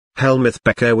Hellmuth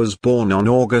Becker was born on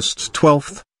August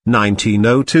 12,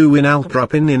 1902 in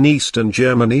Altrupin in eastern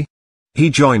Germany. He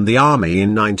joined the army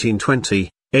in 1920,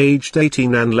 aged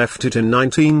 18, and left it in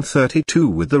 1932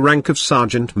 with the rank of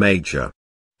sergeant major.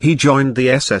 He joined the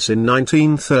SS in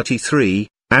 1933,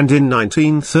 and in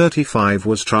 1935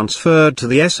 was transferred to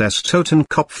the SS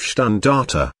Totenkopf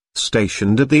Standarte,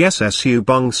 stationed at the SS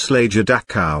U-Bungslager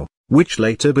Dachau, which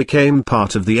later became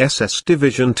part of the SS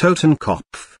Division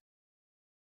Totenkopf.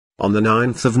 On the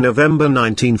 9th of November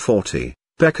 1940,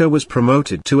 Becker was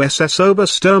promoted to SS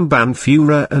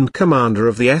Obersturmbannführer and commander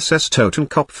of the SS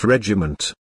Totenkopf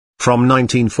Regiment. From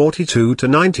 1942 to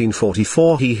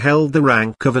 1944 he held the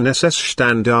rank of an SS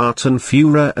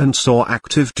Standartenführer and saw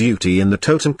active duty in the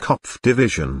Totenkopf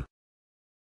division.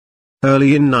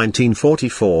 Early in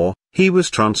 1944, he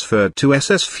was transferred to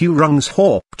SS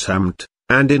Führungshauptamt,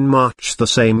 and in March the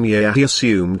same year he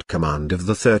assumed command of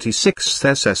the 36th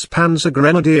SS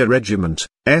Panzergrenadier Regiment,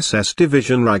 SS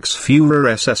Division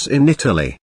Reichsführer SS in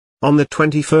Italy. On the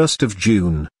 21st of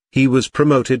June, he was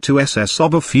promoted to SS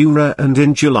Oberführer and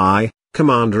in July,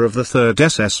 commander of the 3rd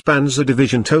SS Panzer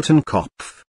Division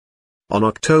Totenkopf. On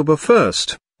October 1,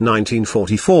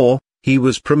 1944, he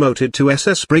was promoted to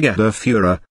SS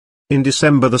Brigadeführer. In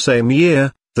December the same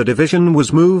year, the division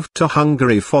was moved to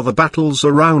Hungary for the battles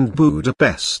around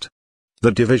Budapest.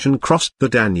 The division crossed the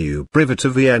Danube River to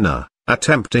Vienna,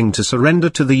 attempting to surrender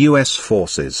to the US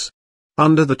forces.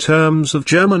 Under the terms of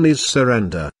Germany's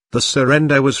surrender, the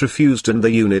surrender was refused and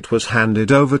the unit was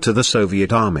handed over to the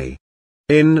Soviet Army.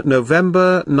 In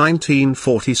November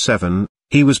 1947,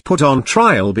 he was put on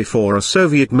trial before a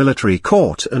Soviet military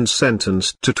court and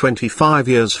sentenced to 25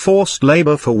 years forced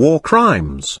labor for war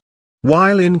crimes.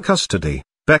 While in custody,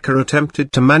 Becker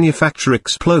attempted to manufacture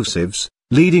explosives,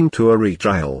 leading to a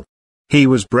retrial. He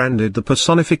was branded the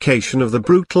personification of the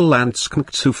brutal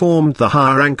Landsknechts who formed the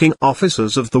high-ranking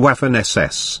officers of the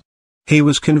Waffen-SS. He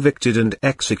was convicted and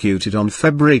executed on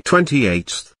February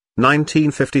 28,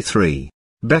 1953.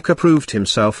 Becker proved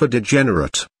himself a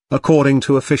degenerate, according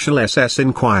to official SS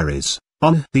inquiries.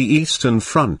 On the Eastern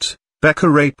Front,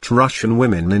 Becker raped Russian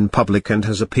women in public and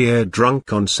has appeared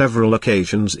drunk on several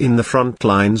occasions in the front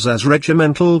lines as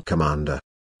regimental commander.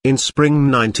 In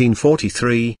spring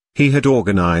 1943, he had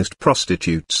organized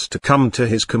prostitutes to come to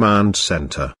his command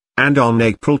center, and on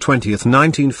April 20,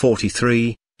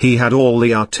 1943, he had all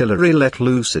the artillery let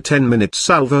loose a 10-minute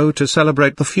salvo to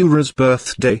celebrate the Führer's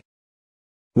birthday.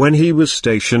 When he was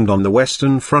stationed on the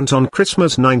Western Front on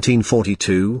Christmas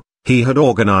 1942, he had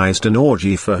organized an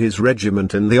orgy for his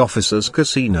regiment in the officers'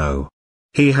 casino.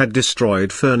 He had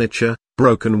destroyed furniture,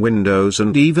 broken windows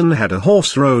and even had a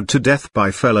horse rode to death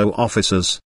by fellow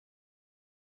officers.